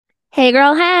Hey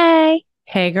girl, hey.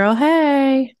 Hey girl,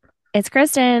 hey. It's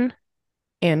Kristen,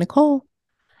 And Nicole,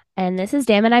 and this is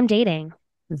Damn It, I'm Dating.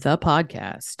 the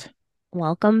podcast.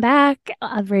 Welcome back,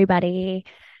 everybody.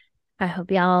 I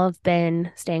hope y'all have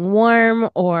been staying warm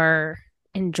or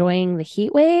enjoying the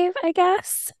heat wave, I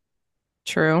guess.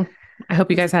 True. I hope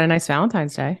you guys had a nice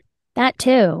Valentine's Day. That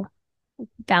too.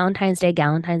 Valentine's Day,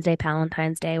 Galentine's Day,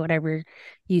 Palentine's Day, whatever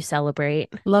you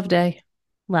celebrate. Love day.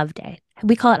 Love Day.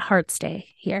 We call it Hearts Day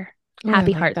here. Oh, I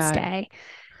Happy like Hearts that. Day.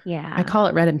 I Yeah. call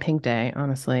it red and pink day,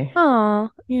 honestly. Oh,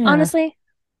 Yeah. honestly, It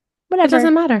whatever.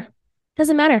 doesn't matter.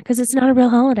 Doesn't matter because it's not a real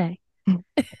holiday.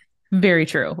 Very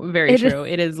true. Very It true.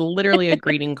 It is literally a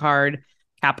greeting card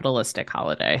capitalistic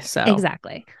holiday. So,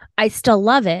 exactly. I still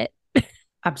love it.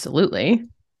 absolutely.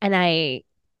 And I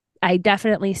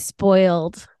definitely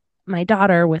spoiled my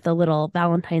daughter with a little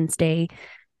Valentine's Day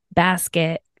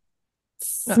basket,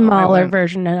 Oh, I smaller wouldn't.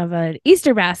 version of an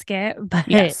Easter basket, but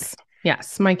Yes.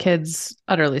 Yes. My kid's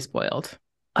utterly spoiled.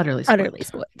 Utterly utterly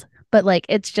spoiled. spoiled. But like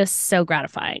it's just so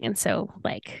gratifying and so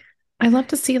like I love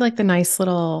to see like the nice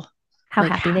little how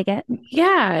like happy they get.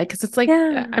 yeah, because it's like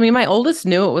Yeah. I mean my oldest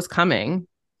knew it was coming,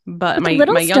 but But the my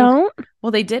littles young don't.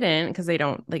 well they didn't because they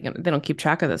don't keep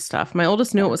track of this stuff. My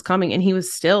oldest knew it Yeah. was coming and he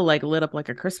was still like lit up like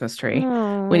a Christmas tree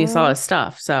when he saw Oh. his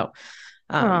stuff. So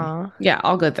Oh. yeah,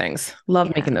 all good things. Love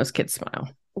Yeah. making those kids smile.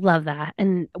 Love that.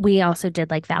 And we also did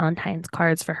like Valentine's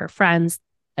cards for her friends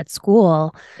at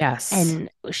school. Yes. And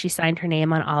she signed her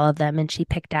name on all of them, and she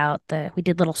picked out we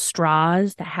did little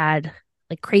straws that had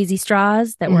like crazy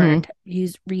straws that Hmm. weren't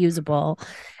reusable,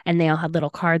 and they all had little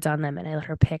cards on them, and I let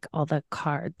her pick all the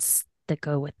cards that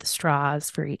go with the straws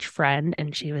for each friend,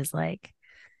 and she was like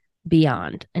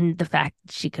beyond. And the fact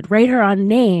that she could write her own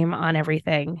name on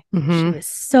everything, she Hmm. was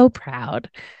so proud,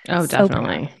 Oh, so proud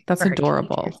definitely. That's for her teenagers.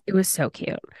 adorable. It was so cute.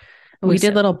 It We was did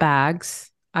so little bags.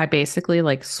 I basically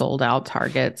like sold out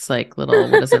Targets, like little,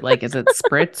 what is it like? Is it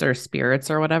spritz or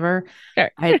spirits or whatever? sure.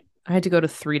 I had to go to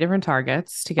three different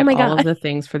Targets to Oh get my all of god. the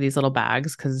things for these little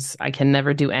bags because I can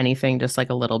never do anything just like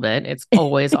a little bit. It's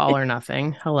always all or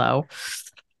nothing. Hello.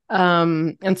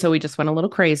 And so we just went a little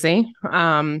crazy.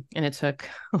 And it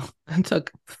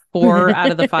took four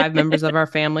out of the five members of our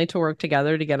family to work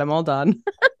together to get them all done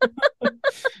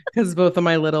because both of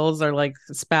my littles are like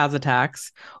spaz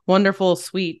attacks. Wonderful,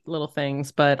 sweet little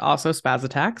things, but also spaz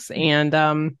attacks.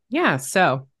 And yeah,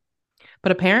 so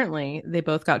but apparently they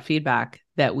both got feedback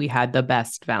that we had the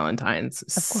best Valentines. Of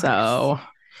course. So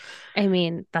I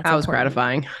mean, that's that was important.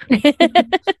 gratifying. It's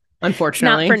not for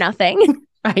Unfortunately, nothing.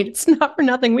 right? It's not for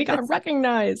nothing. We got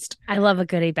recognized. I love a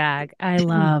goodie bag. I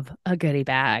love a goodie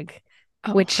bag.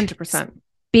 Oh, Which, 100%.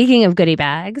 speaking of goodie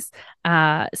bags,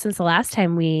 since the last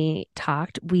time we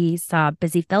talked, we saw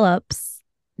Busy Phillips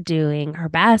doing her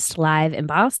best live in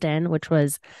Boston, which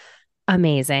was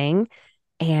amazing.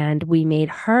 And we made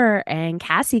her and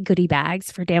Cassie goodie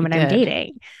bags for Damn We It, I'm did.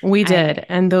 Dating. We I did.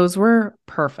 And those were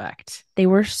perfect. They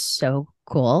were so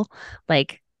cool.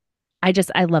 Like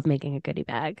I love making a goodie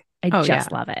bag. I Oh yeah.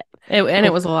 just love it. And it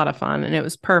Hope was a lot of fun and it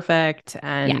was perfect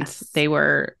and yes. they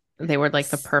were like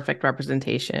the perfect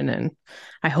representation and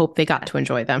I hope they got to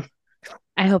enjoy them.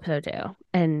 I hope so too.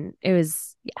 And it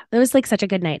was like such a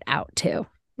good night out too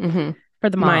Hmm.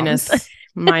 for the moms.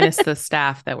 Minus the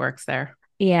staff that works there.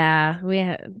 Yeah,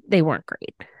 they weren't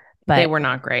great, They but were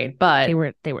not great, but they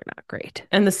were not great.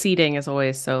 and the seating is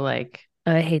always so like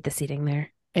I hate the seating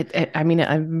there. I mean,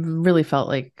 I really felt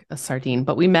like a sardine,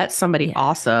 but we met somebody Yeah.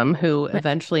 awesome who But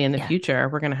eventually in the yeah. future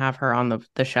we're gonna have her on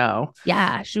the show.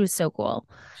 Yeah, she was so cool.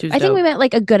 She was I think we dope. met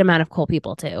like a good amount of cool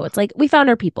people too. It's like we found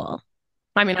our people.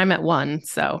 I mean, I met one,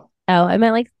 so Oh, I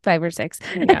met like five or six.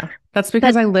 yeah. That's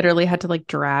because But I literally had to like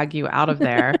drag you out of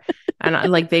there. And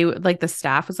like the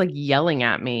staff was like yelling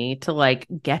at me to like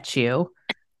get you.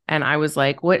 And I was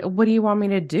like, what do you want me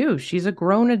to do? She's a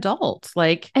grown adult.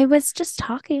 Like, I was just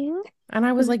talking. and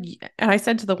I was like, and I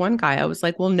said to the one guy, I was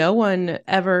like, well, no one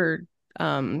ever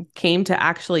came to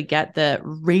actually get the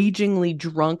ragingly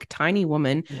drunk tiny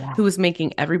woman Yeah. who was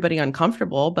making everybody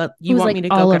uncomfortable, but It you was want like me to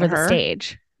go all get over the her?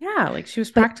 stage. Yeah, like she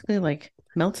was But practically like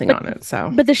melting but on it.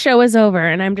 So, but the show is over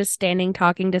and I'm just standing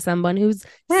talking to someone who's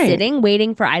right. sitting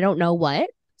waiting for I don't know what.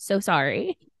 So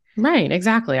sorry. Right,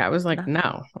 exactly. I was like, No.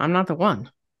 no, I'm not the one.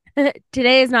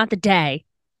 Today is not the day.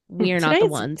 We are not the Today's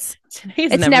ones.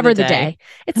 today's It's never the never the day, day.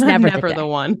 It's and I'm never the never the day.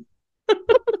 one.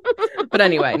 But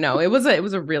anyway, no, it was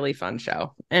a really fun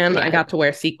show, and I Yeah. got to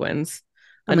wear sequins.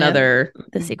 Oh my God. Another,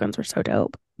 The sequins were so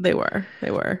dope. they were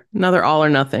another all or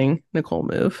nothing Nicole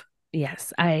move.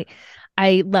 Yes. I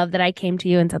love that I came to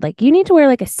you and said, like, you need to wear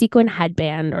like a sequin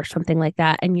headband or something like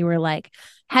that. And you were like,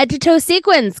 head to toe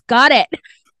sequins. Got it.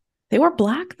 They were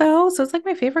black though, so it's like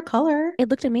my favorite color. It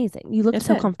looked amazing. You looked It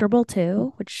so did. comfortable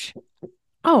too, which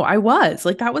Oh, I was.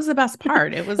 Like that was the best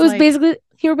part. It it was was like basically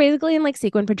you were basically in like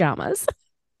sequin pajamas.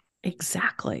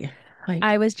 exactly. I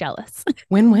Like was jealous.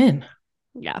 win-win.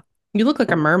 Yeah, You look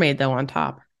like a mermaid though on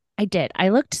top. I did. I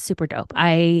looked super dope.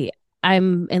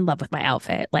 I'm in love with my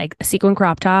outfit. Like a sequin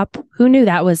crop top. Who knew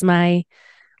that was my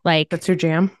like That's your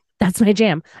jam. that's my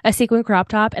jam. A sequin crop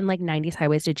top and like 90s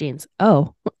high-waisted jeans.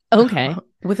 Oh, okay.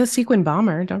 With a sequin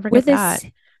bomber. Don't forget With that.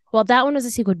 this well, that one was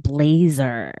a sequin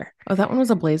blazer. Oh, that one was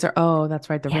a blazer. Oh, that's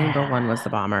right. The rainbow one was the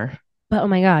Yeah. bomber. But oh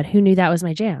my God, who knew that was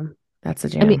my jam? That's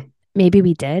a I mean, jam. maybe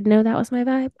we did know that was my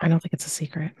vibe. I don't think it's a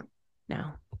secret. No.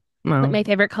 Like No. my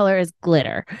favorite color is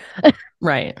glitter.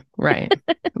 Right, right.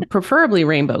 Preferably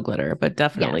rainbow glitter, but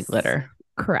definitely Yes, glitter.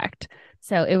 correct.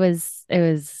 So it was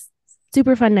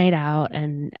super fun night out,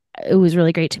 and it was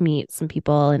really great to meet some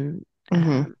people and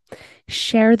Hmm.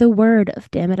 share the word of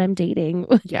damn it, I'm dating.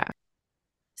 Yeah.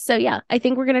 So yeah, I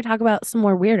think we're gonna talk about some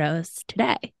more weirdos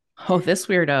today. Oh, this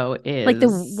weirdo Like the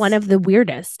one is of the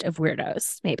weirdest of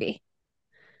weirdos, maybe.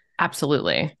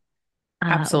 absolutely, We're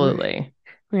absolutely.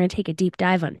 gonna take a deep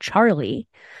dive on Charlie.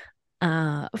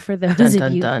 For those Dun of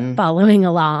dun you dun. following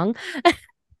along.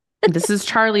 This is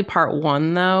Charlie part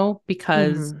one, though,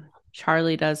 because Mhm.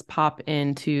 Charlie does pop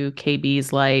into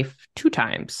KB's life two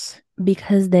times.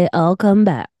 Because they all come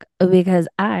back because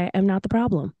I am not the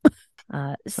problem.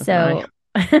 So can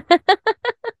I. So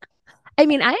I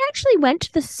mean, I actually went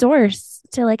to the source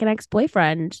to like an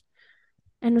ex-boyfriend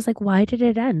and was like, why did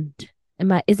it end?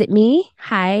 Is it me?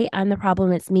 Hi, I'm the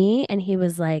problem. It's me. And he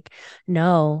was like,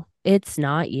 no, it's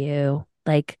not you.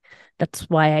 Like, that's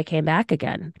why I came back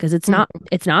again. Because it's not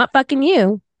fucking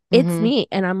you. It's Mm-hmm. me.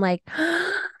 And I'm like,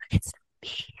 it's not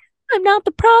me. I'm not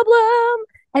the problem.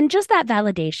 And just that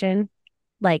validation,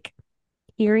 like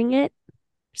hearing it,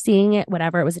 seeing it,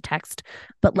 whatever, it was a text,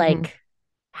 but Mm-hmm. like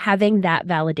having that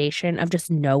validation of just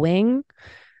knowing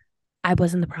I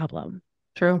wasn't the problem.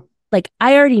 True. Like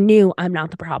I already knew I'm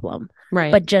not the problem,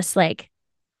 Right. but just like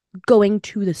going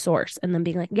to the source and then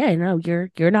being like, yeah, no, you're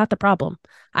not the problem.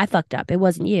 I fucked up. It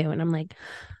wasn't you. And I'm like,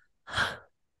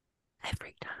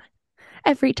 every time,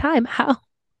 every time, how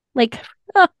like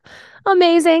oh,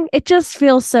 amazing. It just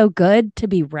feels so good to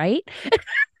be right.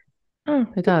 Oh,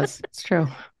 it does. It's true.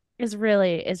 Is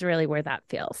really where that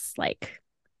feels like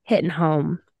hitting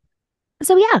home.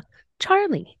 So yeah,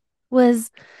 Charlie was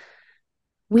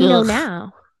we know Ugh.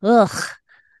 now. Ugh.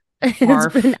 It's been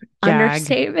Barf. Gag.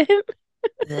 understatement.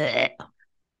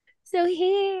 So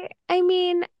I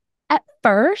mean, at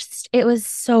first it was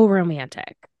so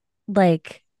romantic.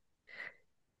 Like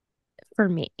for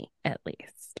me, at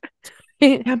least.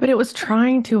 Yeah, but it was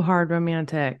trying too hard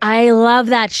romantic. I love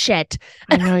that shit.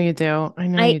 I know you do. I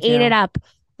know I you ate it do. up.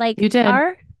 Like You did.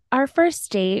 our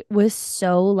first date was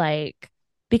so like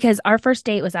because our first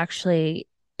date was actually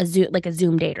a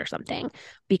Zoom date or something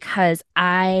because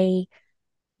I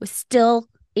was still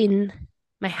in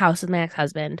my house with my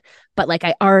ex-husband, but like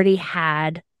I already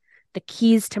had the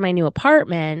keys to my new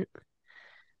apartment.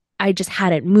 I just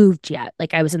hadn't moved yet.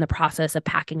 Like I was in the process of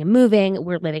packing and moving.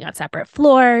 We're living on separate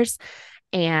floors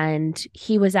and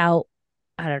he was out,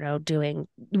 I don't know, doing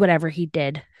whatever he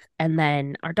did. And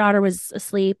then our daughter was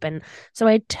asleep. And so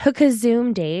I took a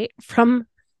Zoom date from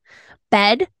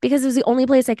bed because it was the only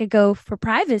place I could go for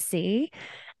privacy.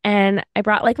 And I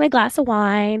brought like my glass of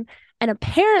wine. And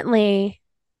apparently,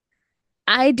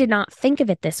 I did not think of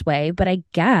it this way, but I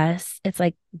guess it's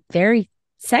like very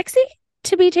sexy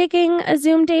to be taking a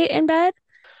Zoom date in bed.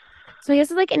 So I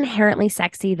guess it's like inherently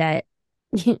sexy that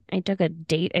I took a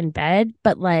date in bed,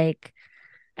 but like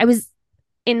I was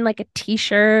in like a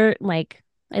t-shirt, like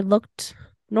I looked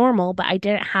normal, but I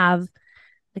didn't have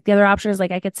like the other option is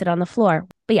like I could sit on the floor.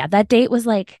 But yeah, that date was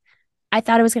like I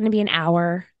thought it was going to be an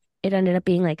hour. It ended up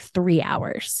being like 3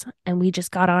 hours, and we just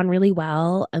got on really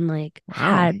well and like Wow.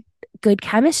 had good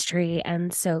chemistry.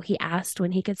 And so he asked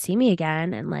when he could see me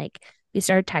again, and like we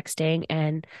started texting.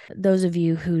 And those of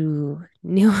you who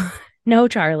knew know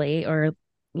Charlie or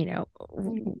you know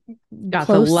Got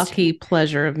the close, lucky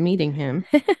pleasure of meeting him.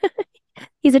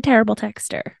 he's a terrible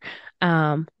texter.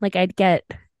 Like I'd get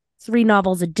 3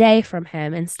 novels a day from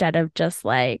him instead of just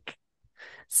like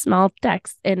small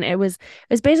text. And it was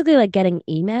basically like getting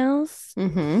emails.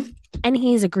 Mm-hmm. And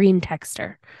he's a green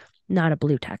texter, not a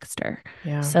blue texter.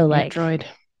 Yeah. So like Android.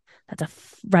 that's a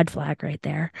red flag right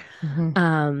there. Mm-hmm.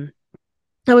 Um,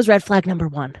 that was red flag number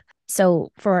one.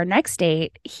 So for our next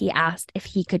date, he asked if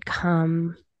he could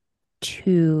come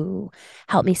to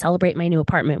help me celebrate my new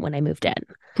apartment when I moved in.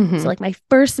 So Mm-hmm. like my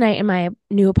first night in my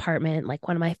new apartment, like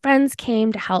one of my friends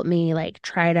came to help me like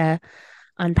try to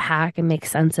unpack and make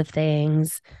sense of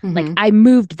things. Like Mm-hmm. I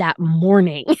moved that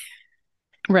morning and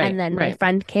Right, then my right.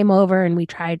 friend came over and we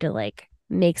tried to like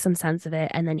make some sense of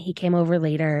it. And then he came over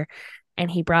later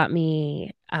and he brought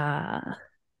me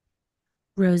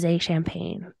rosé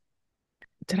champagne,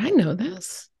 Did I know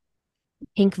this?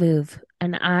 pink Vouv.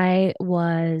 And I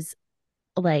was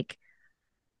like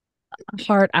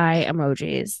heart eye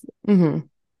emojis. Mm-hmm.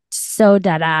 So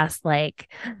dead ass,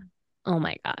 like, oh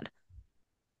my God.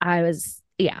 I was,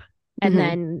 yeah. And Mm-hmm.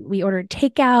 then we ordered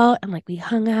takeout and like we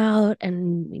hung out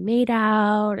and we made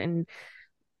out and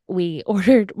we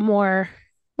ordered more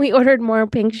we ordered more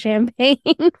pink champagne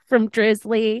from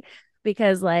Drizzly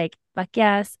because like fuck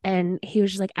yes. And he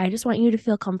was just like, I just want you to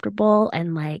feel comfortable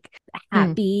and like Mm.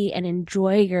 happy and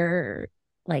enjoy your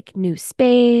like new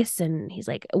space. And he's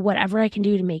like, whatever I can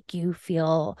do to make you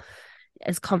feel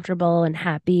as comfortable and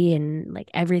happy and like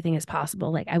everything is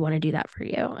possible. Like I want to do that for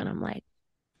you. And I'm like,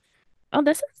 oh,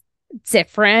 this is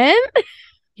different.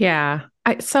 Yeah.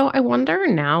 So I wonder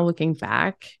now looking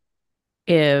back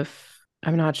if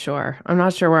I'm not sure. I'm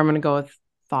not sure where I'm going to go with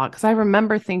thought because I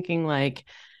remember thinking like,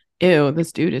 ew,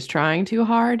 this dude is trying too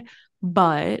hard.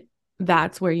 But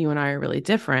that's where you and I are really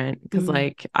different because Mm,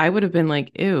 like I would have been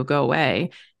like, ew, go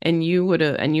away. And you would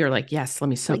have, and you're like, yes, let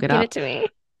me soak like, it give it up. to me.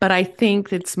 But I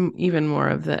think it's even more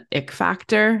of the ick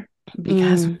factor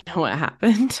because we Mm. know what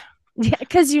happened Yeah,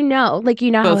 because like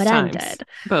how both it times. ended.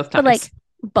 Both But times. like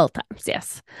both times,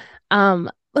 yes.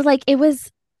 But like it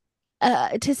was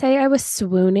to say I was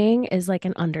swooning is like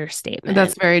an That's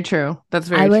understatement. very true.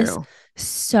 That's I very was true.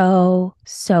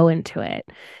 so into it.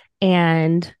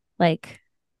 And like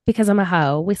because I'm a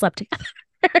hoe, we slept together.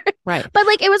 Right. But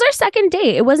like it was our second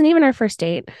date. It wasn't even our first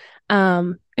date.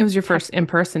 It was your Tech first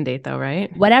in-person date though,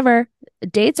 right? whatever.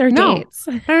 Dates are No. dates.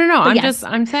 No. But yes.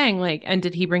 I'm saying like, and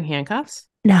did he bring handcuffs?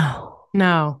 No.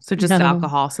 No. So just No.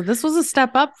 alcohol. So this was a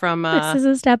step up from This is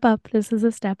a step up. This is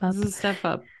a step this up. is a step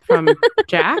up from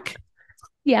Jack.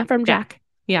 Yeah, from Jack. Jack.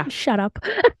 Yeah. Shut up.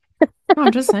 No,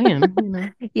 I'm just saying, you know.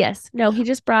 Yes. No, he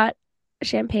just brought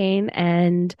champagne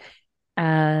and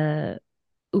uh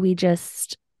we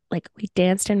just like we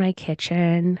danced in my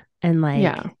kitchen and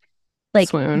Yeah. like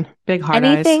Swoon. Big hard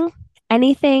eyes. anything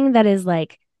anything that is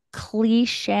like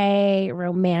cliche,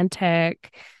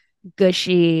 romantic,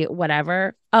 gushy,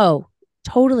 whatever. Oh,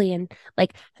 totally. And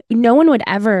like no one would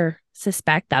ever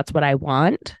suspect that's what I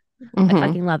want. I Mm-hmm.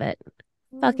 fucking love it.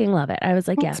 Fucking love it. I was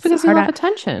like, Well, it's yes, because you love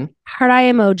attention. heart eye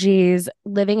emojis,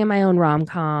 living in my own rom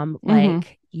com. Mm-hmm.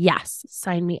 Like, yes,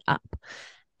 sign me up.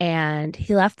 And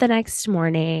he left the next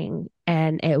morning,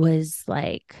 and it was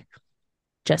like,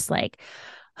 just like,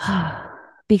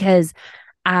 because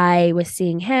I was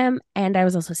seeing him and I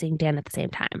was also seeing Dan at the same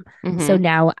time. So Mm-hmm.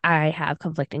 now I have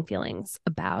conflicting feelings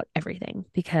about everything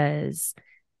because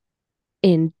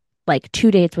in like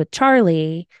 2 dates with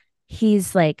Charlie,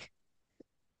 he's like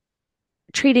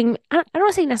treating, I don't want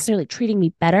to say necessarily treating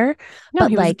me better, No, but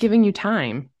he was like giving you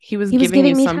time. He was he was giving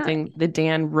you giving me time. something that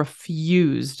Dan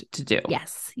refused to do.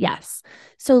 Yes, yes.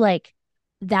 So like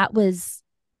that was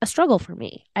a struggle for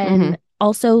me. Mm-hmm. And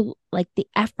also like the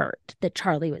effort that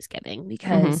Charlie was giving Mm-hmm.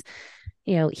 because,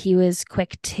 he was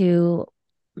quick to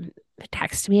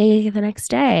text me the next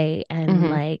day and Mm-hmm.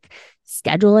 like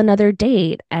schedule another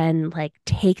date and like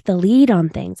take the lead on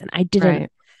things. And Right.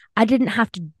 I didn't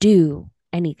have to do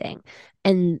anything.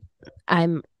 And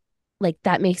I'm like,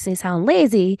 that makes me sound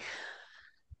lazy,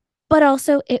 but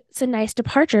also it's a nice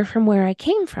departure from where I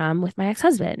came from with my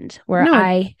ex-husband, where No,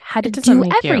 I had to it doesn't do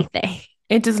make you. everything.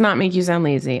 It does not make you sound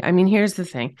lazy. I mean, here's the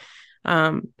thing.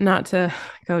 Not to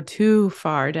go too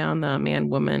far down the man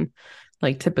woman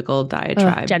like typical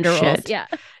diatribe Gender roles. shit. Yeah.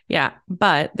 Yeah,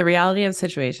 but the reality of the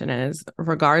situation is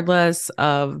regardless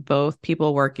of both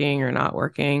people working or not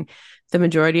working, the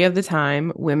majority of the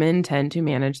time women tend to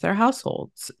manage their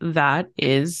households. That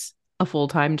is a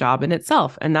full-time job in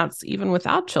itself, and that's even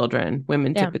without children.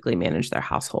 Women Yeah. typically manage their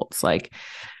households. Like,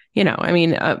 I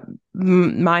mean,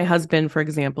 my husband, for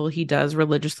example, he does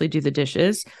religiously do the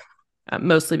dishes,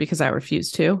 mostly because I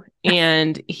refuse to.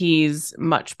 And he's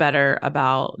much better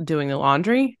about doing the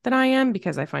laundry than I am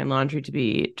because I find laundry to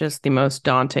be just the most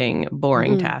daunting,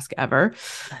 boring Mm-mm. task ever.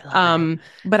 I love it.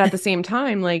 But at the same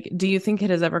time, like, do you think it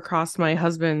has ever crossed my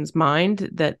husband's mind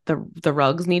that the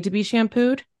rugs need to be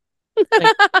shampooed?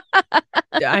 Like,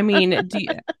 I mean,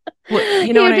 what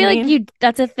you know He what would I be like, mean?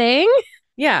 that's a thing.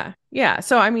 Yeah, yeah.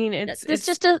 So I mean, it's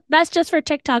That's just for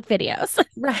TikTok videos.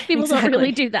 right, People don't really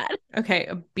exactly. do that. Okay,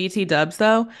 BT dubs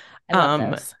though. I love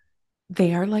Um, those.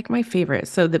 They are like my favorite.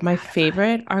 So that my God, am I?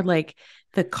 favorite are like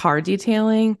the car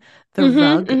detailing, the Mm-hmm,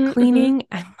 rug mm-hmm, mm-hmm. cleaning,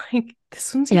 and like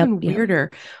this one's Yep, even yep.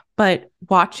 weirder. But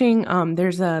watching,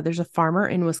 there's a farmer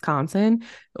in Wisconsin.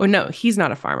 Oh no, he's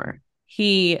not a farmer.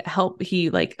 He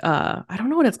like I don't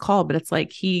know what it's called, but it's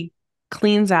like he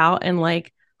cleans out and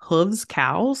like hooves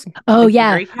cows, Oh like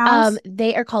yeah. dairy cows.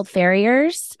 They are called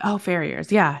farriers. Oh,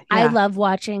 farriers. Yeah, I yeah. love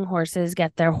watching horses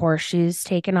get their horseshoes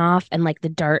taken off and like the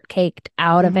dirt caked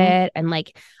out of Mm-hmm. it and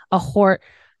like a horse.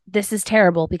 This is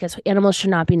terrible because animals should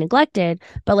not be neglected,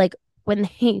 but like when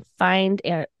they find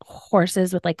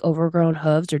horses with like overgrown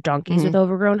hooves or donkeys with Mm-hmm.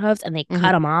 overgrown hooves and they cut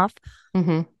Mm-hmm. them off,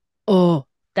 Mm-hmm. oh,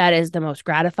 that is the most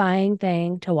gratifying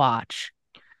thing to watch.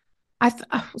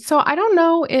 So I don't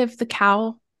know if the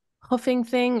cow hoofing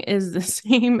thing is the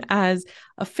same as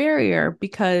a farrier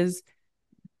because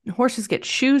horses get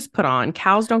shoes put on.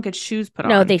 Cows don't get shoes put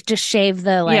No, on. they just shave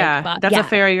the like, Yeah, but that's a yeah.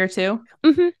 farrier too.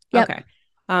 Yep. Okay.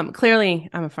 Clearly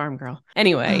I'm a farm girl.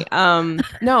 Anyway,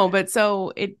 no, but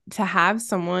so it to have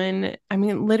someone, I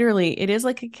mean, literally, it is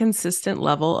like a consistent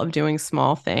level of doing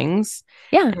small things,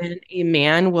 Yeah. and a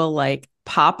man will like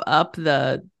pop up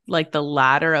the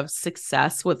ladder of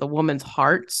success with a woman's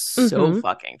heart so Mm-hmm.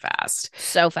 fucking fast.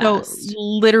 So So fast.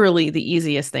 literally the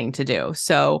easiest thing to do.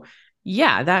 So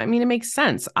yeah, that I mean it makes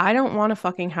sense. I don't want to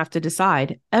fucking have to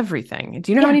decide everything.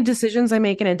 Do you know how Yeah. many decisions I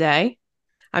make in a day?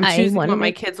 I'm I choosing want to what my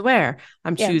make, kids wear.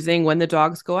 I'm yeah. choosing when the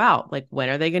dogs go out. Like, when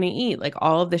are they going to eat? Like,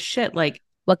 all of this shit. Like,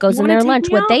 What you goes in want to their take lunch,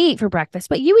 me what they out? eat for breakfast,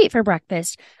 what you eat for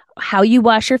breakfast, how you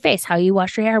wash your face, how you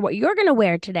wash your hair, what you're going to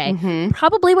wear today, Mm-hmm.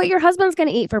 probably what your husband's going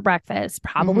to eat for breakfast,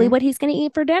 probably Mm-hmm. what he's going to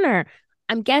eat for dinner.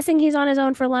 I'm guessing he's on his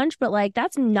own for lunch, but like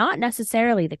that's not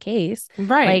necessarily the case.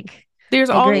 Right. Like, There's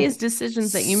I all agree. these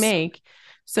decisions that you make.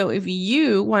 So if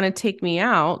you want to take me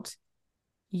out,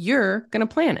 you're going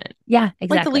to plan it. Yeah, Like the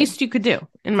exactly. least you could do,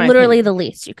 in my Literally opinion. the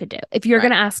least you could do. If you're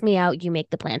going Right. to ask me out, you make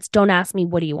the plans. Don't ask me,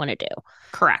 what do you want to do?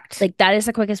 Correct. Like, that is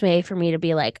the quickest way for me to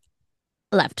be like,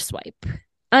 left swipe,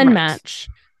 Right. unmatch.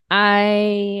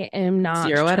 I am not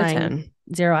 0 out of trying 10.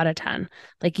 0 out of 10.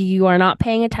 Like, you are not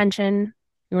paying attention.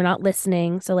 You are not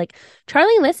listening. So like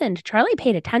Charlie listened. Charlie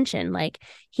paid attention. Like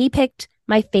he picked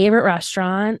my favorite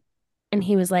restaurant and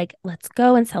he was like, let's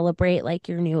go and celebrate like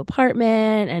your new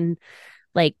apartment. And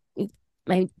like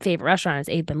my favorite restaurant is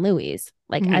Abe and Louie's.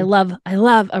 Like Mm-hmm. I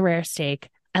love a rare steak.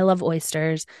 I love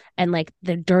oysters and like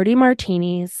the dirty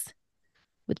martinis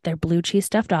with their blue cheese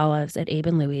stuffed olives at Abe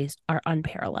and Louie's are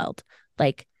unparalleled.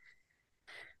 Like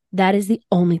that is the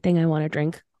only thing I want to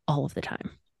drink all of the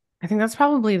time. I think that's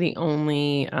probably the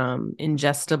only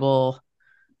ingestible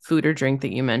food or drink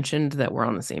that you mentioned that we're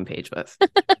on the same page with.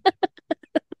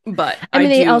 But I I mean,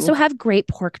 they also do. have great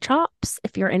pork chops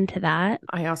if you're into that.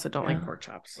 I also don't like Uh, pork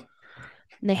chops.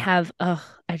 they have, oh,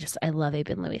 I love Abe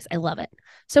and Louie's. I love it.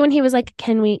 So when he was like,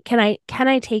 can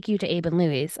I take you to Abe and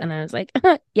Louie's? And I was like,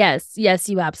 yes, yes,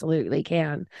 you absolutely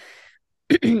can.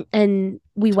 And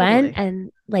we went Totally.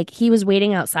 and like he was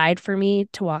waiting outside for me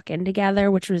to walk in together,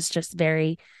 which was just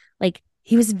very like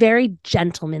he was very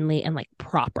gentlemanly and like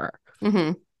proper.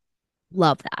 Hmm.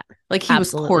 Love that. Like he was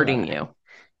Absolutely love courting it. you.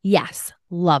 Yes,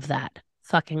 love that.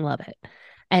 Fucking love it.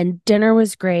 And dinner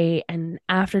was great. And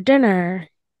after dinner,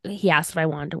 he asked if I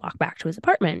wanted to walk back to his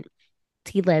apartment.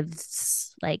 He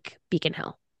lives like Beacon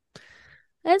Hill.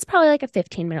 It's probably like a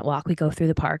 15-minute walk. We go through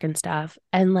the park and stuff.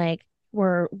 And like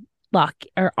we're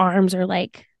our arms are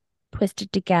like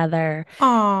twisted together. It's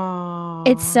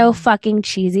so Aww. fucking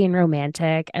cheesy and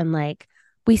romantic. And like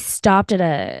we stopped at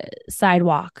a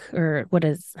sidewalk or what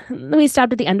is we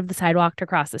stopped at the end of the sidewalk to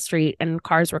cross the street and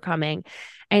cars were coming.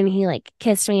 And he like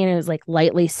kissed me and it was like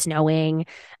lightly snowing.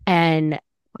 And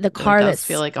the It car does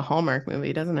feel that's like a Hallmark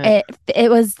movie, doesn't it? it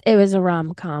was a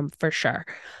rom-com for sure.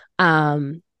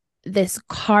 Um this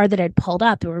car that had pulled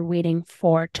up, we were waiting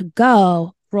for to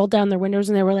go, rolled down their windows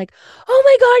and they were like, "Oh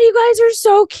my God, you guys are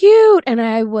so cute." And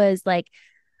I was like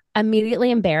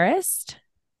immediately embarrassed,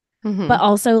 but Hmm.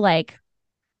 also like,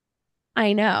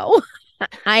 I know.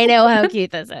 I know how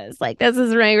cute this is. Like this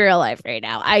is my real life right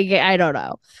now. I don't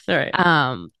know. All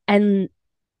right. And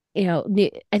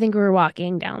I think we were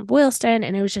walking down Boylston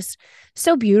and it was just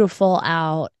so beautiful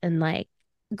out and like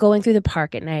going through the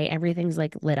park at night, everything's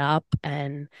like lit up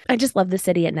and I just love the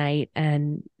city at night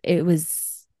and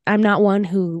I'm not one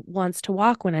who wants to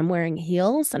walk when I'm wearing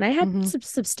heels and I had Hmm. some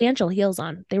substantial heels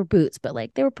on. They were boots, but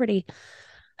like they were pretty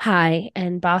high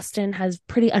and Boston has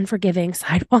pretty unforgiving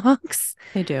sidewalks.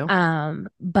 They do.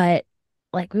 But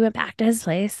like we went back to his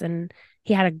place and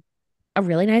he had a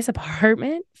really nice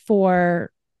apartment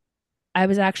for I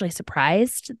was actually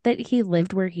surprised that he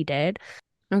lived where he did.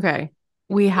 Okay.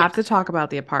 We Yeah. have to talk about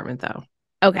the apartment though,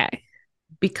 Okay.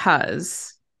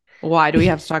 because why do we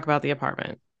have to talk about the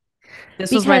apartment?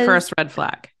 This was my Because first red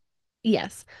flag.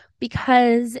 yes,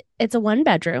 because it's a one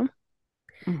bedroom.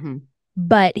 Mm-hmm.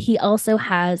 But he also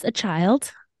has a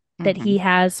child that Mm-hmm. he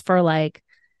has for like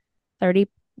 30,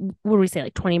 what do we say,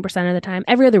 like 20% of the time,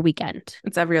 every other weekend,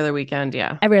 It's every other weekend.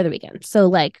 Yeah. every other weekend. So,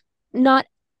 like, not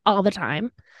all the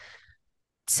time.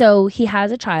 So, he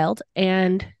has a child,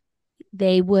 and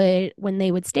when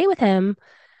they would stay with him,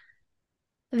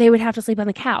 they would have to sleep on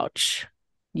the couch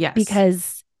Yes.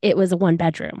 because it was a one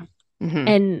bedroom. Mm-hmm.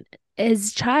 And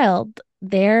his child,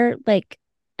 they're like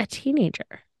a teenager.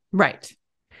 Right.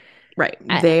 Right.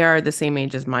 I, They are the same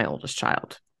age as my oldest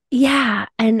child. yeah.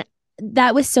 And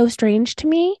that was so strange to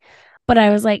me. But I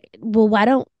was like, well, why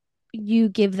don't you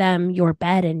give them your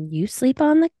bed and you sleep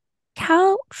on the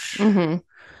couch? Mm-hmm.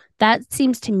 That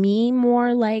seems to me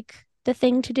more like the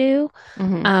thing to do.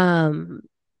 Mm-hmm. Um,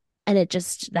 and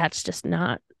that's just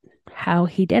not how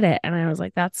he did it. And I was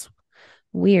like, that's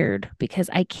weird because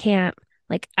I can't,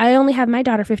 like, I only have my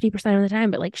daughter 50% of the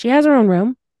time, but like she has her own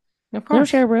room. Of We don't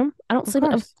share course. a room. I don't Of sleep.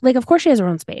 course. Like, of course she has her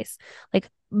own space. Like,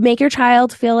 make your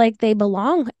child feel like they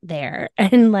belong there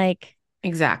and like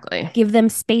Exactly. give them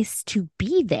space to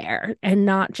be there and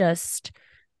not just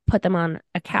put them on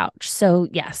a couch. So,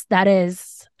 yes, that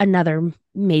is another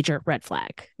major red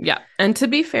flag. Yeah. And to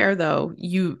be fair, though,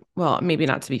 well, maybe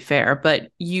not to be fair, but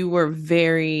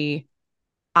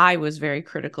I was very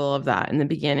critical of that in the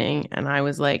beginning. And I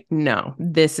was like, no,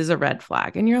 this is a red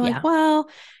flag. And you're like, Yeah. well,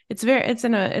 it's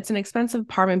an expensive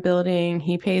apartment building.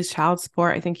 He pays child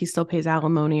support. I think he still pays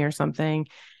alimony or something.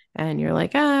 And you're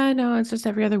like, no, it's just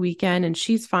every other weekend. And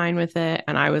she's fine with it.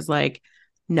 And I was like,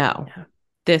 no, Yeah.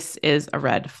 this is a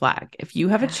red flag. If you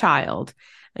have a Yeah. child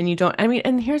and you don't,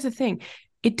 and here's the thing,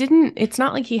 it's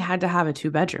not like he had to have a 2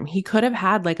 bedroom. He could have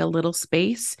had like a little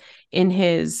space in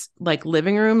his like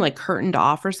living room, like curtained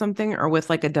off or something, or with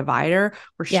like a divider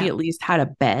where she Yeah. at least had a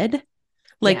bed.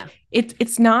 Like Yeah.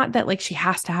 it's not that like she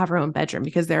has to have her own bedroom,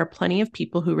 because there are plenty of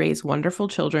people who raise wonderful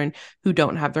children who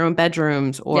don't have their own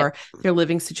bedrooms, Yep. or their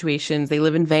living situations, they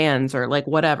live in vans or like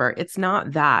whatever. It's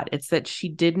not that. It's that she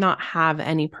did not have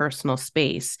any personal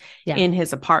space Yeah. in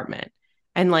his apartment.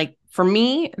 And like for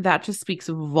me, that just speaks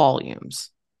volumes.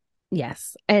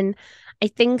 Yes. And I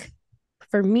think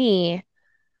for me,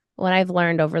 what I've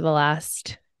learned over the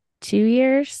last 2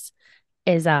 years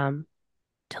is to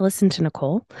listen to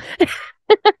Nicole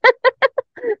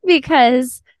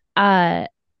because uh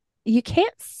you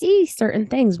can't see certain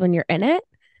things when you're in it.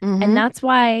 And Mm-hmm. that's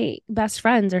why best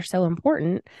friends are so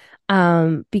important.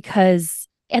 Because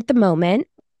at the moment,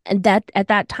 and that at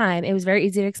that time, it was very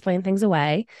easy to explain things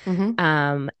away. Mm-hmm.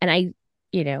 And I,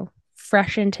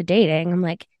 fresh into dating, I'm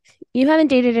like, you haven't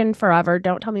dated in forever.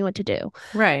 Don't tell me what to do.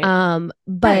 Right. But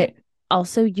Right.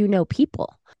 also,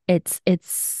 people. It's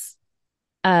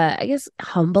I guess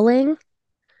humbling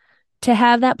to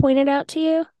have that pointed out to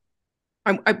you.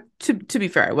 To be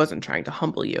fair, I wasn't trying to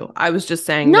humble you. I was just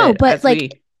saying No, that but as like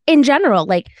we, in general,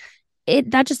 like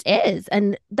that just is,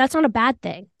 and that's not a bad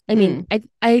thing. I mean, mm,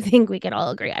 I think we could all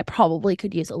agree. I probably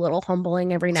could use a little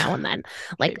humbling every now and then,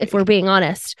 like if we're maybe. being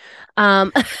honest.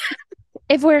 Um,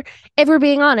 if we're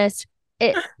being honest,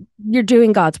 it you're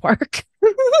doing God's work.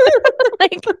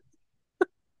 Like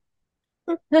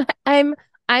I'm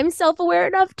I'm self-aware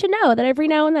enough to know that every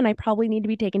now and then I probably need to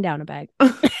be taken down a peg.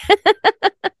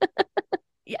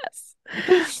 Yes.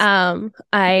 Um,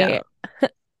 Yeah.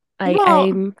 I Well,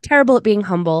 I'm terrible at being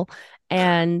humble,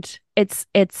 and it's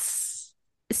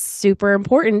super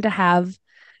important to have,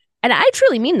 and I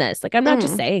truly mean this. Like I'm not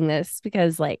just mm, saying this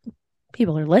because like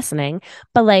people are listening,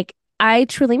 but like I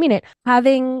truly mean it.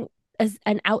 Having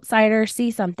an outsider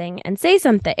see something and say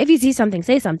something. If you see something,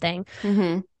 say something.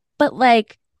 mm-hmm, But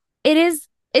like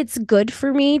it's good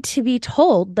for me to be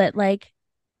told that like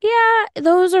yeah,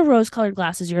 those are rose-colored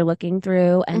glasses you're looking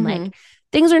through, and mm-hmm, like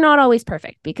things are not always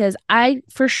perfect because I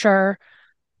for sure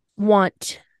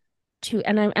want to,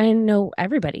 and I know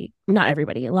everybody, not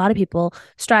everybody, a lot of people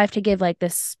strive to give like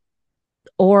this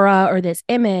aura or this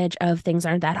image of things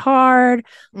aren't that hard.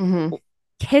 mm-hmm.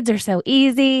 Kids are so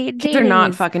easy. Kids are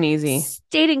not fucking easy.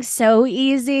 Dating so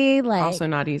easy. Also Like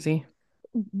not easy.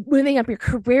 moving up your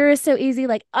career is so easy.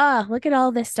 Like, look at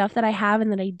all this stuff that I have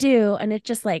and that I do. And it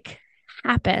just like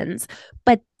happens.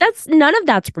 But that's none of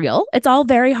that's real. It's all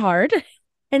very hard.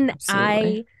 And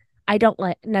Absolutely. I don't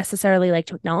like necessarily like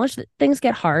to acknowledge that things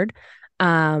get hard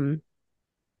um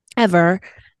ever.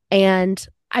 And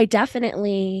I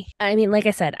definitely, I mean, like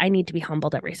I said, I need to be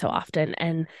humbled every so often.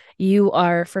 And you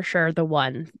are for sure the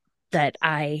one that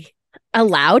I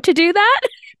allow to do that.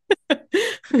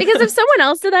 Because if someone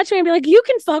else did that to me, I'd be like, you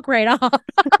can fuck right off.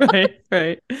 Right,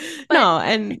 right. But No,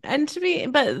 and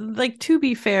to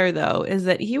be fair though, is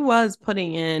that he was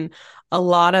putting in a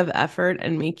lot of effort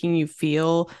and making you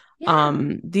feel Yeah.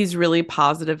 these really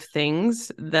positive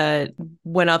things that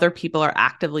when other people are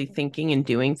actively thinking and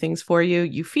doing things for you,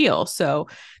 you feel. So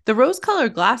the rose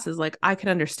colored glasses, like I could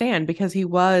understand because he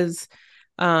was,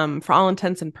 for all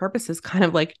intents and purposes, kind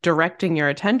of like directing your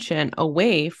attention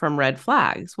away from red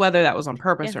flags. Whether that was on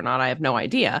purpose Yeah. or not, I have no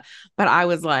idea. But I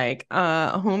was like,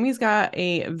 homie's got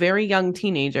a very young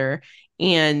teenager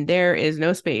and there is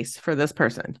no space for this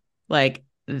person. Like,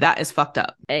 that is fucked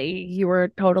up. You were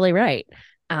totally right.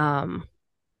 Um,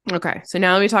 Okay, so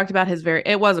now we talked about his very.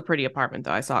 It was a pretty apartment,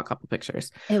 though. I saw a couple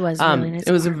pictures. it was a really nice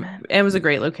apartment. It was a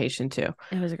great location too.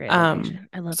 It was a great Um, location.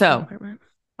 I loved that so apartment.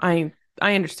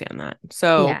 I understand that.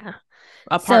 So Yeah.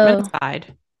 apartment So,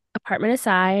 aside. apartment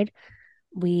aside,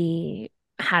 we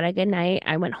had a good night.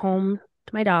 I went home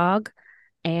to my dog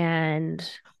and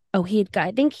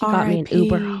I think he got me an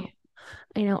Uber home. R.I.P.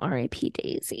 I know, R.I.P.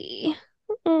 Daisy.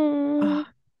 Mm.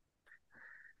 Ah,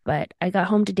 But I got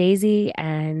home to Daisy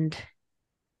and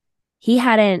he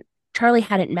hadn't, Charlie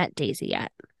hadn't met Daisy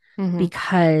yet mhm,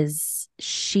 because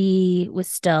she was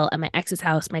still at my ex's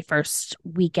house my first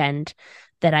weekend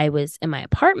that I was in my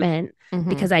apartment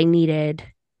because mhm, I needed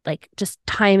like just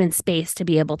time and space to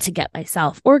be able to get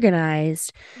myself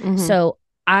organized. mhm, So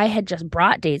I had just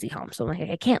brought Daisy home. So I'm like,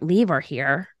 I can't leave her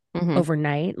here mhm.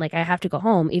 overnight. Like I have to go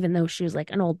home, even though she was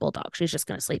like an old bulldog. She's just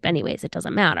going to sleep anyways. It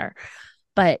doesn't matter.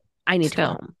 But I need to go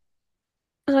Still. home.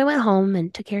 So I went home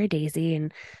and took care of Daisy.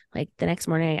 And like the next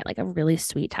morning, I got like a really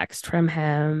sweet text from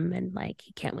him. And like,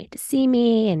 he can't wait to see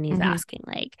me. And he's Mhm, asking,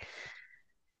 like,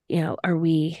 are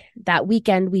we that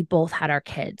weekend? We both had our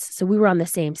kids. So we were on the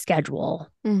same schedule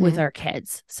with mhm, our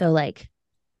kids. So like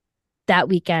that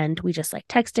weekend, we just like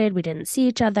texted, we didn't see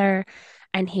each other.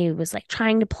 And he was like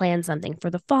trying to plan something for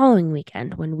the following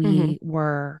weekend when mhm, we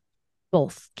were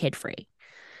both kid free.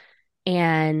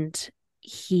 And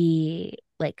he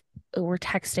like we're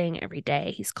texting every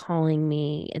day. He's calling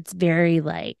me. It's very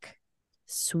like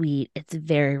sweet. It's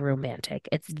very romantic.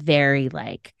 It's very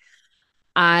like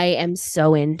I am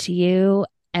so into you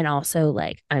and also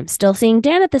like I'm still seeing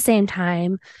Dan at the same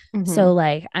time. mhm, So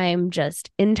like I'm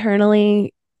just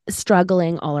internally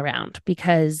struggling all around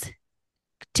because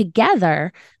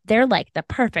together they're like the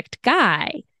perfect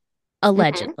guy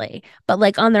mhm. allegedly, but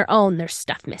like on their own there's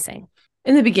stuff missing.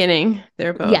 In the beginning,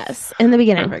 they're both Yes, in the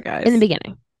beginning. perfect In the guys.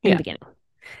 beginning. In the Yeah. beginning.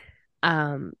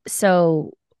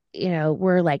 So,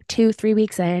 we're like 2, 3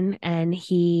 weeks in, and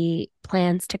he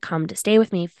plans to come to stay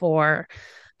with me for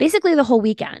basically the whole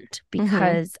weekend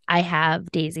Mhm, because I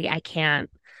have Daisy. I can't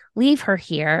leave her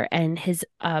here, and his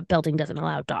building doesn't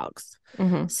allow dogs.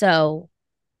 mhm, So,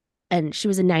 and she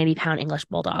was a 90-pound English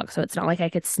bulldog, so it's not like I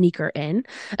could sneak her in.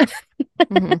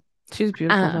 mhm. She's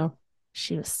beautiful uh, though.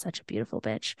 she was such a beautiful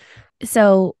bitch.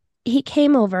 So he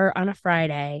came over on a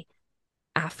Friday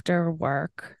after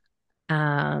work.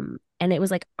 And it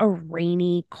was like a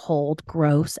rainy, cold,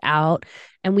 gross out.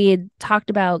 And we had talked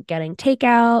about getting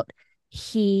takeout.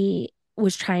 He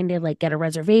was trying to like get a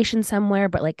reservation somewhere,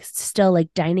 but like still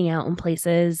like dining out in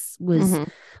places was Mhm,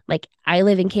 like I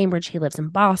live in Cambridge, he lives in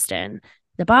Boston.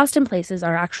 The Boston places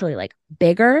are actually like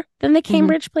bigger than the mhm,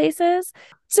 Cambridge places.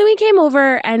 So we came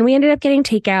over and we ended up getting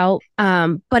takeout.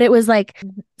 But it was like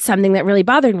something that really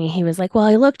bothered me. He was like, well,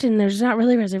 I looked and there's not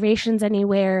really reservations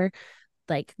anywhere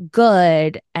like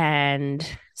good. And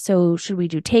so should we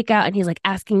do takeout? And he's like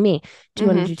asking me, do you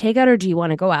want mhm, to do takeout or do you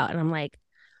want to go out? And I'm like,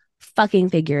 fucking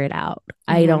figure it out.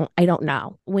 mhm, I don't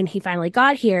know. When he finally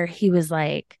got here, he was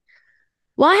like,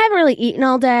 well, I haven't really eaten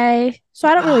all day, so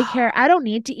I don't really care. I don't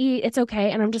need to eat. It's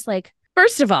okay. And I'm just like,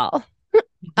 first of all,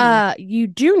 mhm, you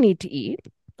do need to eat.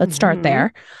 Let's start mhm,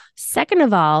 there. Second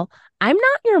of all, I'm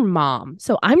not your mom,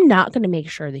 so I'm not going to make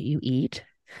sure that you eat.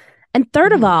 And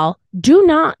third of mhm, all, do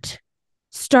not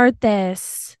start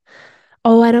this.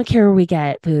 Oh, I don't care where we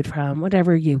get food from,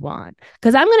 whatever you want.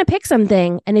 Because I'm going to pick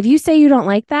something. And if you say you don't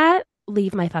like that,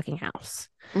 leave my fucking house.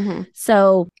 mhm.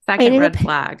 So I Second ended up, red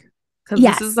flag. Because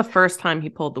this is yes, the first time he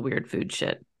pulled the weird food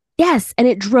shit. yes. And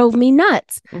it drove me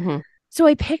nuts. Hmm. So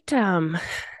I picked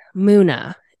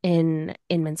Muna in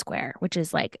Inman Square, which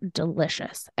is like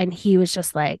delicious. And he was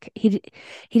just like, he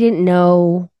didn't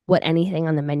know what anything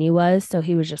on the menu was. So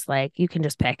he was just like, you can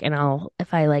just pick and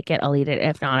if I like it, I'll eat it.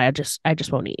 If not, I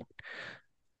just won't eat.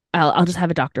 I'll just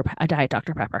have a diet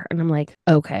Dr. Pepper. And I'm like,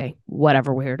 okay,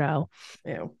 whatever, weirdo.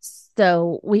 Ew.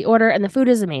 So we order, and the food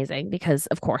is amazing because,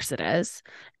 of course, it is.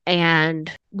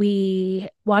 And we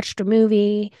watched a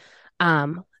movie.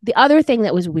 The other thing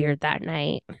that was weird that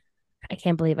night, I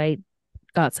can't believe I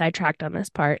got sidetracked on this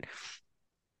part,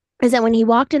 is that when he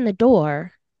walked in the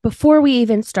door, before we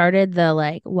even started the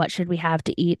like, what should we have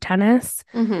to eat tennis,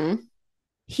 Hmm.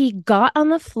 He got on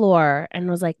the floor and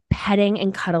was like petting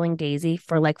and cuddling Daisy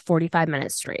for like 45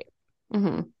 minutes straight.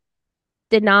 Hmm.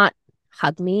 Did not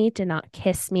hug me, did not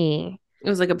kiss me. It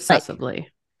was like Like, obsessively.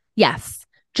 yes,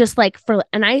 just like for,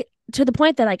 and I, to the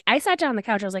point that like I sat down on the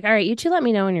couch. I was like, all right, you two let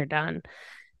me know when you're done.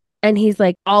 And he's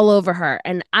like all over her.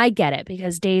 And I get it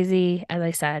because Daisy, as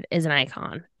I said, is an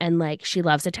icon and like she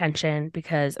loves attention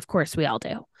because, of course, we all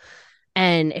do.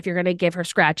 And if you're going to give her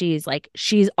scratchies, like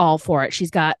she's all for it.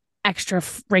 She's got extra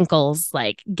wrinkles,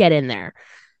 like get in there.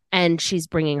 And she's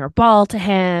bringing her ball to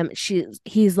him.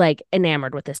 He's like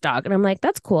enamored with this dog. And I'm like,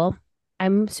 that's cool.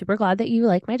 I'm super glad that you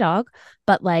like my dog,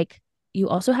 but like you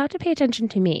also have to pay attention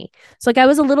to me. So like I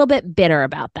was a little bit bitter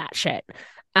about that shit.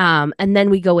 And then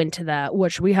we go into the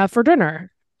what should we have for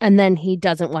dinner? And then he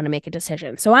doesn't want to make a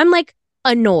decision. So I'm like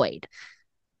annoyed,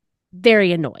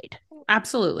 very annoyed.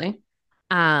 Absolutely.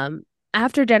 Um,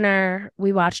 After dinner,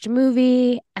 we watched a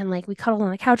movie and like we cuddled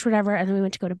on the couch, whatever, and then we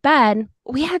went to go to bed.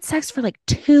 We had sex for like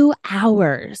 2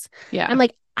 hours. I'm Yeah.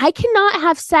 like, I cannot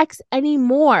have sex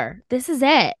anymore. This is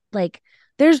it. Like,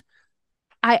 there's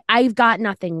I've got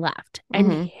nothing left. And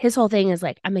Hmm. his whole thing is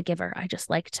like, I'm a giver. I just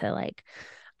like to like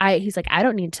he's like, I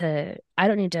don't need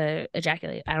to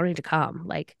ejaculate. I don't need to come.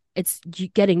 Like it's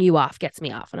getting you off gets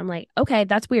me off. And I'm like, okay,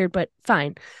 that's weird, but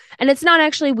fine. And it's not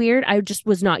actually weird. I just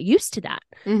was not used to that.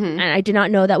 Hmm. And I did not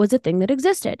know that was a thing that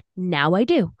existed. Now I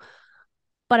do.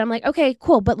 But I'm like, okay,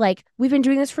 cool. But like, we've been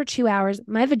doing this for 2 hours.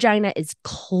 My vagina is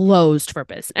closed for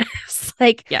business.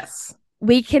 Like, Yes.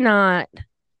 we cannot,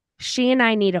 she and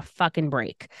I need a fucking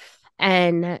break.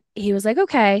 And he was like,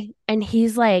 okay. And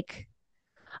he's like,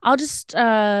 I'll just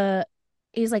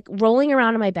he's like rolling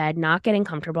around in my bed, not getting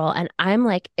comfortable. And I'm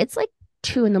like, it's like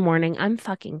 2 in the morning. I'm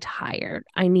fucking tired.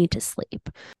 I need to sleep.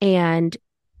 And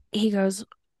he goes,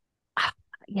 "Ah,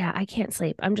 yeah, I can't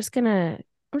sleep. I'm just gonna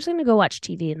go watch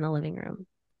TV in the living room,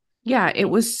 Yeah, it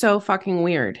was so fucking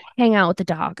weird. hang out with the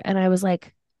dog." And I was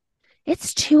like,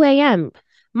 it's 2 a.m.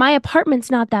 My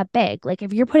apartment's not that big. Like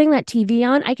if you're putting that TV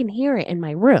on, I can hear it in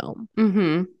my room.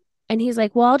 Hmm. And he's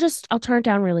like, well, I'll turn it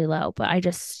down really low, but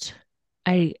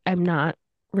I'm not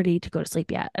ready to go to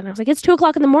sleep yet. And I was like, it's 2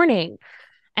 o'clock in the morning.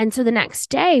 And so the next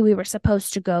day we were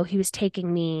supposed to go. He was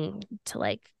taking me to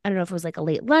like, I don't know if it was like a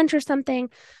late lunch or something.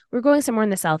 We are going somewhere in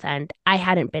the South End. I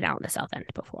hadn't been out in the South End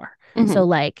before. So Hmm.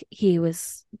 like he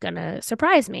was gonna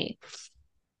surprise me.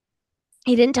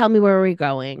 He didn't tell me where we were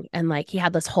going. And like he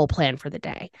had this whole plan for the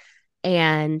day.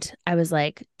 And I was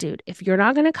like, dude, if you're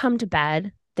not gonna come to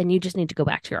bed, then you just need to go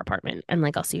back to your apartment and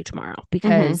like I'll see you tomorrow Hmm.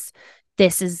 because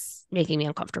this is making me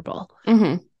uncomfortable.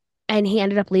 Hmm. And he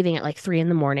ended up leaving at like 3 in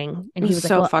the morning. It And he was was like,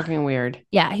 so well, fucking weird.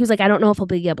 yeah, he was like, I don't know if I'll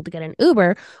be able to get an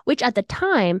Uber, which at the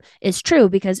time is true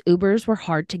because Ubers were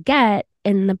hard to get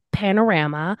in the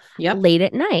panorama Yep. late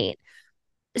at night.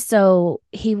 So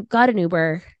he got an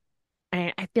Uber.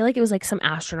 And I feel like it was like some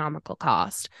astronomical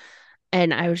cost.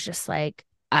 And I was just like,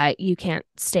 you can't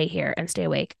stay here and stay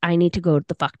awake. I need to go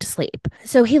the fuck to sleep.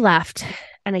 So he left.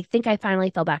 And I think I finally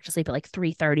fell back to sleep at like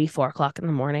 3:30, 4 o'clock in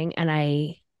the morning. And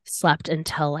I slept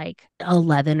until like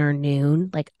 11 or noon.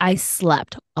 Like I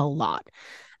slept a lot.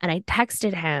 And I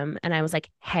texted him and I was like,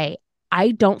 hey,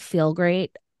 I don't feel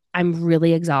great. I'm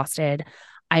really exhausted.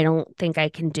 I don't think I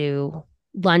can do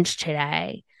lunch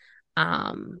today.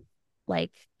 Um,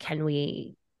 like, can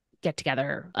we get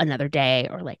together another day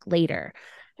or like later?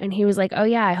 And he was like, oh,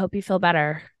 yeah, I hope you feel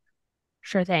better.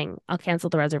 Sure thing. I'll cancel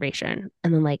the reservation.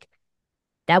 And then, like,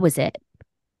 that was it.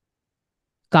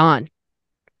 Gone.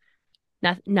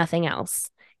 Nothing else.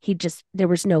 There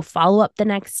was no follow up the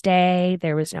next day.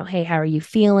 There was no, hey, how are you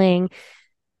feeling?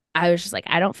 I was just like,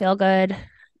 I don't feel good.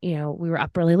 You know, we were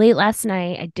up really late last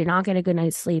night. I did not get a good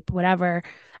night's sleep, whatever.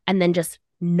 And then just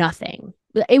nothing.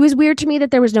 It was weird to me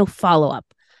that there was no follow up,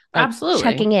 like Absolutely.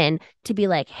 checking in to be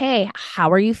like, hey,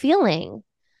 how are you feeling?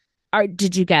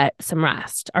 Did you get some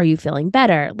rest? Are you feeling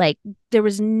better? Like there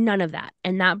was none of that.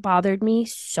 And that bothered me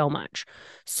so much.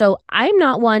 So I'm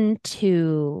not one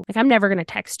to like, I'm never going to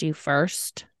text you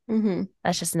first. Hmm.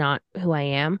 That's just not who I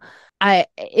am.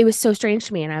 It was so strange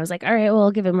to me. And I was like, all right, well,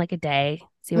 I'll give him like a day,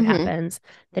 see what Hmm. happens.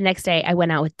 The next day I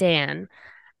went out with Dan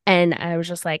and I was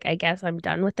just like, I guess I'm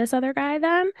done with this other guy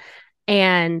then.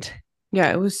 And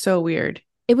Yeah, it was so weird.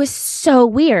 it was so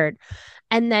weird.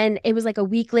 And then it was like a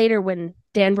week later when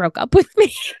Dan broke up with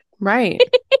me. Right.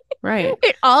 Right.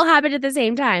 It all happened at the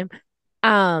same time.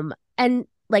 And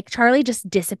like Charlie just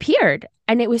disappeared.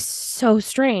 And it was so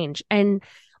strange. And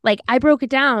like I broke it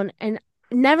down and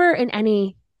never in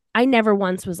any I never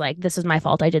once was like, this is my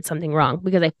fault. I did something wrong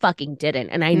because I fucking didn't.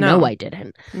 And I know No. I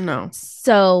didn't. No.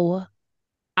 So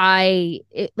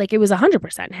it was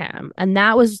 100% him. And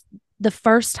that was the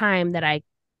first time that I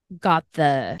got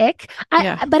the ick.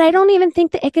 Yeah. But I don't even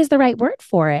think the ick is the right word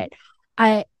for it.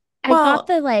 I I got Well,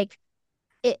 the like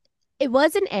it it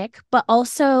was an ick, but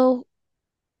also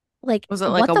like was it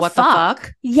like what a the what the fuck?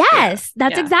 fuck? Yeah. Yes,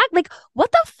 that's Yeah. exact like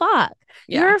what the fuck?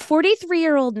 Yeah. You're a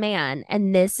 43-year-old man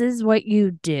and this is what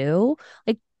you do?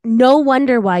 Like no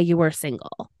wonder why you were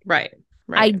single. Right.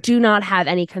 I Right. do not have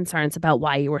any concerns about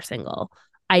why you were single.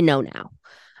 I know now.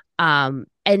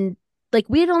 And like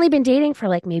we had only been dating for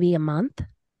like maybe a month.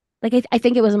 Like I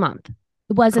think it was a month.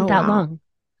 It wasn't Oh that wow. long.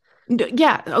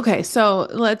 Yeah. Okay. So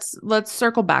let's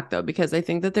circle back though, because I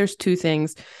think that there's two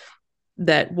things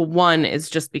that, well, one is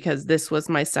just because this was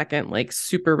my second like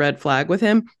super red flag with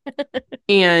him.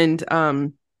 And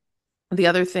the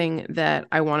other thing that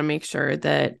I want to make sure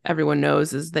that everyone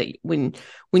knows is that when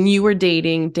you were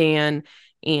dating Dan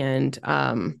and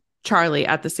Charlie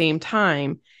at the same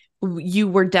time, you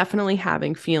were definitely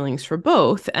having feelings for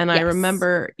both. And I Yes.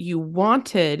 remember you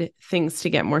wanted things to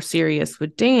get more serious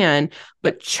with Dan, Yep.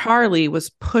 but Charlie was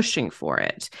pushing for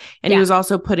it. And he Yeah. was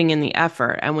also putting in the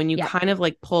effort. And when you Yep. kind of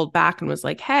like pulled back and was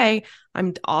like, hey,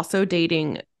 I'm also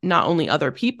dating not only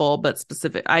other people, but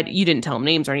specific, you didn't tell him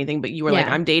names or anything, but you were like,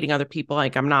 Yeah. I'm dating other people.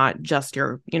 Like, I'm not just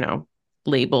your,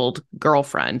 labeled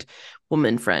girlfriend,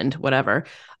 woman friend, whatever.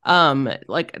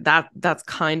 Like that's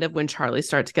kind of when Charlie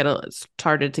started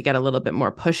to get a little bit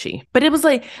more pushy. But it was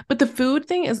like, but the food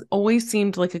thing is always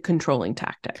seemed like a controlling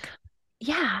tactic.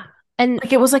 Yeah. And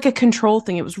Like it was like a control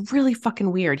thing. It was really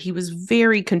fucking weird. He was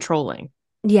very controlling.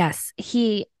 yes,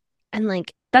 and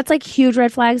like that's like huge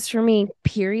red flags for me,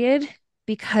 period,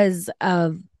 because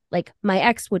of like my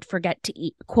ex would forget to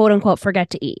eat, quote unquote, forget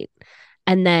to eat,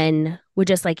 and then would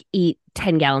just like eat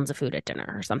 10 gallons of food at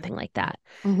dinner or something like that.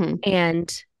 Mm-hmm.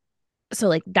 And so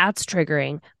like that's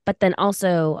triggering, but then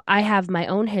also I have my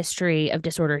own history of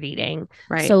disordered eating.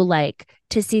 Right. So like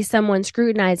to see someone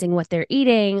scrutinizing what they're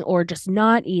eating or just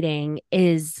not eating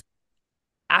is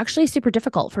actually super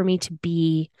difficult for me to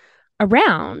be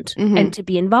around and Mm-hmm. to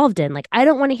be involved in. Like I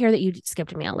don't want to hear that you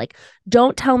skipped a meal. Like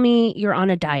don't tell me you're on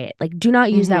a diet. Like do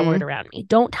not use that word Mm-hmm. around me.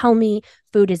 Don't tell me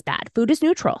food is bad. Food is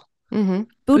neutral. Mm-hmm. Food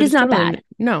Food is is not totally bad.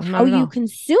 no, How not at you all.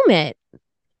 consume it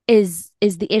is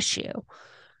the issue.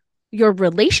 Your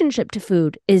relationship to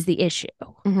food is the issue.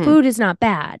 Mm-hmm. Food is not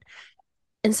bad.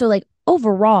 And so like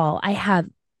overall,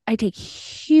 I take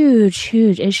huge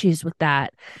issues with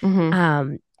that.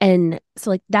 Mm-hmm. And so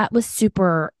like that was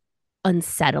super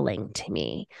unsettling to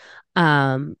me.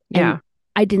 And Yeah.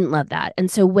 I didn't love that. And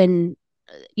so when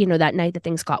that night that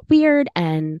things got weird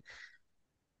and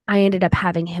I ended up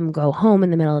having him go home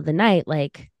in the middle of the night,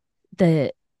 like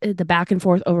the back and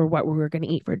forth over what we were going to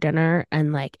eat for dinner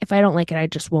and like if I don't like it I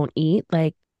just won't eat.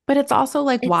 Like But it's also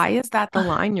like, it's why is that the uh,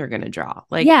 line you're going to draw?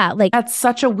 Like, yeah, like that's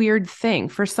such a weird thing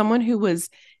for someone who was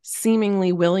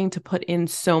seemingly willing to put in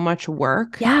so much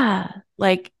work. yeah.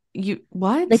 Like, you,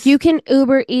 Like what? you can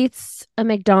Uber Eats a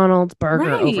McDonald's burger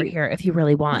over Right. here if you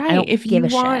really want. I Right. don't If give you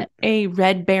a want shit. a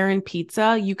Red Baron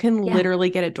pizza, you can Yeah. literally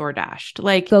get it door dashed.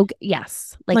 Like,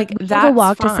 Yes. Like like we can go that's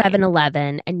walk to fine.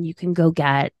 7-Eleven and you can go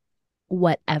get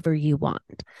whatever you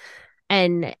want.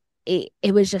 And it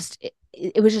was just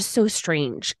so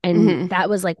strange. And Hmm. that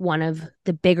was like one of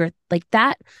the bigger like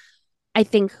that I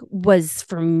think was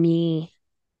for me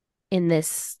in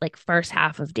this like first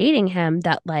half of dating him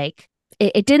that like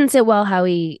it didn't sit well how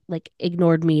he like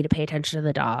ignored me to pay attention to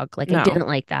the dog. Like I No. didn't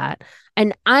like that.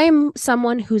 And I'm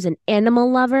someone who's an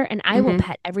animal lover and I will Hmm.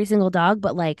 pet every single dog,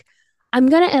 but like I'm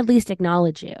gonna at least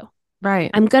acknowledge you. Right.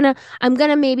 I'm gonna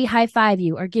maybe high five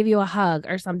you or give you a hug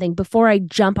or something before I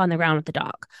jump on the ground with the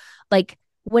dog. Like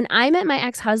when I met my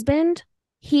ex-husband,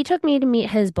 he took me to meet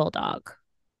his bulldog.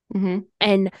 Hmm.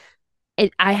 And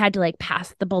I had to like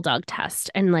pass the bulldog test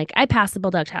and like I passed the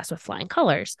bulldog test with flying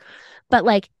colors. But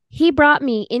like he brought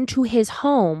me into his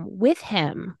home with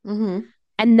him Hmm.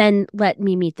 and then let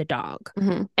me meet the dog.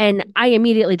 Hmm. And I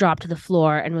immediately dropped to the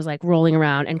floor and was like rolling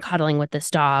around and cuddling with this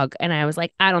dog. And I was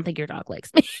like, I don't think your dog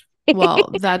likes me. Well,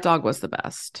 that dog was the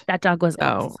best. That dog was So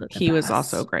also the he was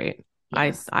also best. great. I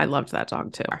Yes. I loved that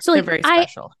dog too. So They're like very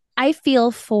special. I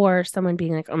feel for someone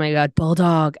being like, "Oh my god,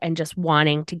 bulldog," and just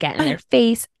wanting to get in their But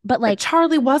face, but but like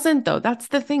Charlie wasn't though. That's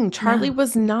the thing. Charlie no.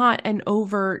 was not an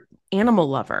overt animal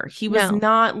lover. He was No.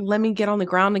 not, let me get on the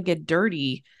ground and get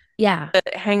dirty, Yeah.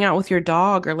 hang out with your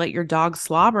dog or let your dog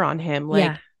slobber on him.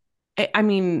 Yeah. Like I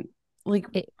mean, like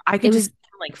It I it could just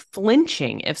was like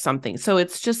flinching if something. So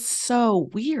it's just so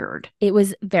weird. it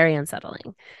was very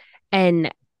unsettling.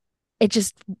 And it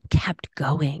just kept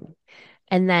going.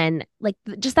 And then like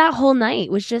just that whole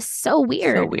night was just so So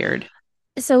weird. weird.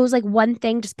 So it was like one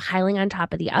thing just piling on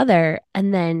top of the other.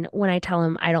 And then when I tell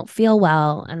him I don't feel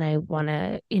well and I want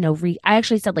to, I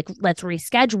actually said, like, let's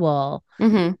reschedule.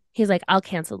 Mm-hmm. He's like, I'll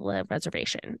cancel the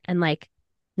reservation and like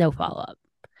no follow up.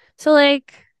 So,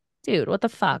 like, dude, what the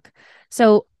fuck?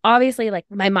 So obviously, like,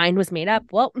 my mind was made up.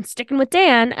 Well, I'm sticking with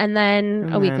Dan. And then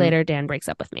a And week then later, Dan breaks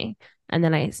up with me. And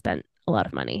then I spent a lot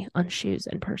of money on shoes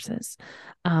and purses,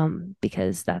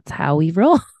 because that's how we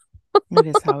roll. it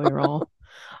is how we roll.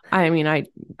 I mean,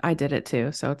 I did it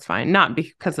too, so it's fine. Not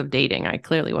because of dating. I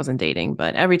clearly wasn't dating,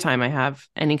 but every time I have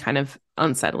any kind of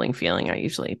unsettling feeling, I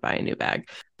usually buy a new bag.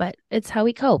 But it's how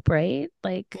we cope, right?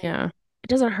 Like, Yeah. it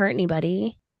doesn't hurt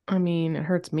anybody. I mean, it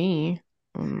hurts me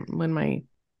when my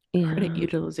credit Yeah.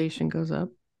 utilization goes up,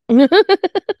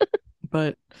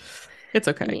 but it's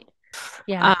I okay. mean,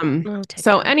 yeah. Oh,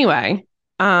 So TikTok. anyway,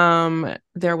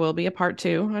 there will be a part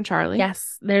two on Charlie.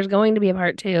 Yes, there's going to be a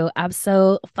part two.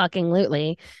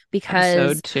 Absolutely. Because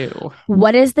Episode 2.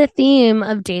 what is the theme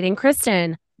of dating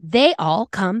Kristen? They all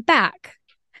come back.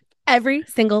 Every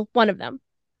single one of them.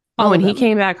 Oh, All and of he them.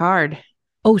 came back hard.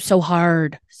 Oh, so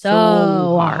hard. So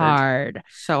So hard. hard.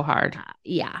 So hard.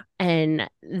 Yeah. And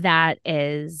that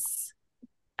is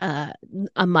uh,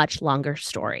 a much longer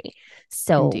story.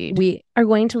 So Indeed. we are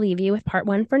going to leave you with part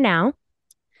one for now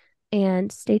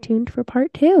and stay tuned for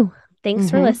part two.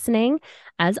 Thanks for Mm-hmm. listening.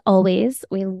 As always,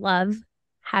 we love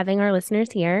having our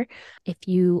listeners here. If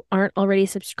you aren't already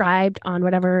subscribed on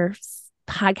whatever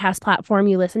podcast platform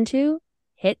you listen to,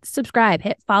 hit subscribe,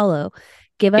 hit follow,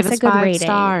 give Give us a us good five rating.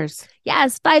 stars.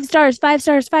 Yes, 5 stars, 5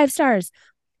 stars, 5 stars.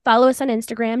 Follow us on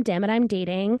Instagram, damn it, I'm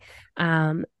dating.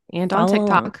 And on Follow along.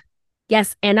 TikTok.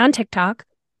 Yes, and on TikTok.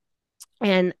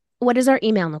 And what is our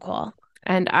email, Nicole?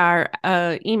 And our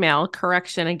email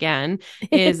correction again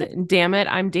is damn it,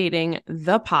 I'm dating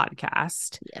the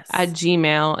podcast at Yes.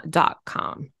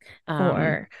 gmail.com.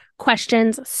 For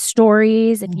questions,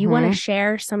 stories, if you want to Mhm.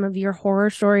 share some of your horror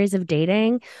stories of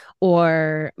dating,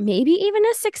 or maybe even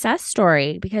a success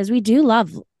story, because we do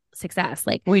love success.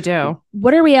 Like, We do.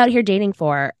 what are we out here dating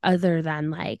for other than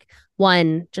like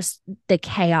one, just the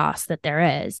chaos that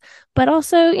there is, but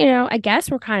also, I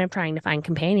guess we're kind of trying to find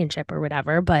companionship or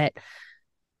whatever, but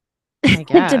I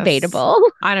guess. debatable.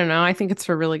 I don't know. I think it's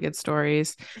for really good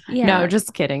stories. No, Yeah.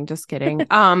 just kidding, just kidding.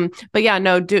 But yeah,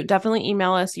 no, do definitely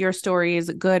email us your stories,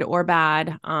 good or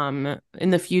bad. In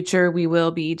the future, we will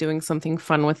be doing something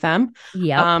fun with them.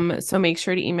 Yep. So make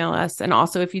sure to email us. And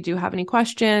also, if you do have any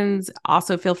questions,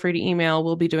 also feel free to email.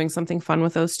 We'll be doing something fun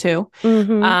with those too.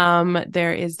 Mm-hmm.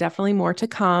 There is definitely more to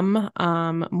come,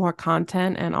 more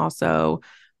content, and also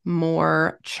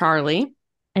more Charlie.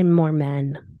 And more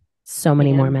men. So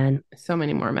many more And men. so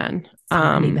many more men.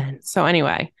 So many men. So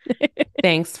anyway,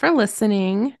 thanks for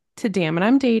listening to Damn It,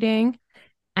 I'm Dating.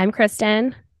 I'm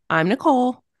Kristen, I'm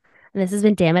Nicole, and this has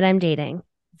been Damn It, I'm Dating,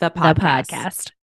 the the podcast. podcast.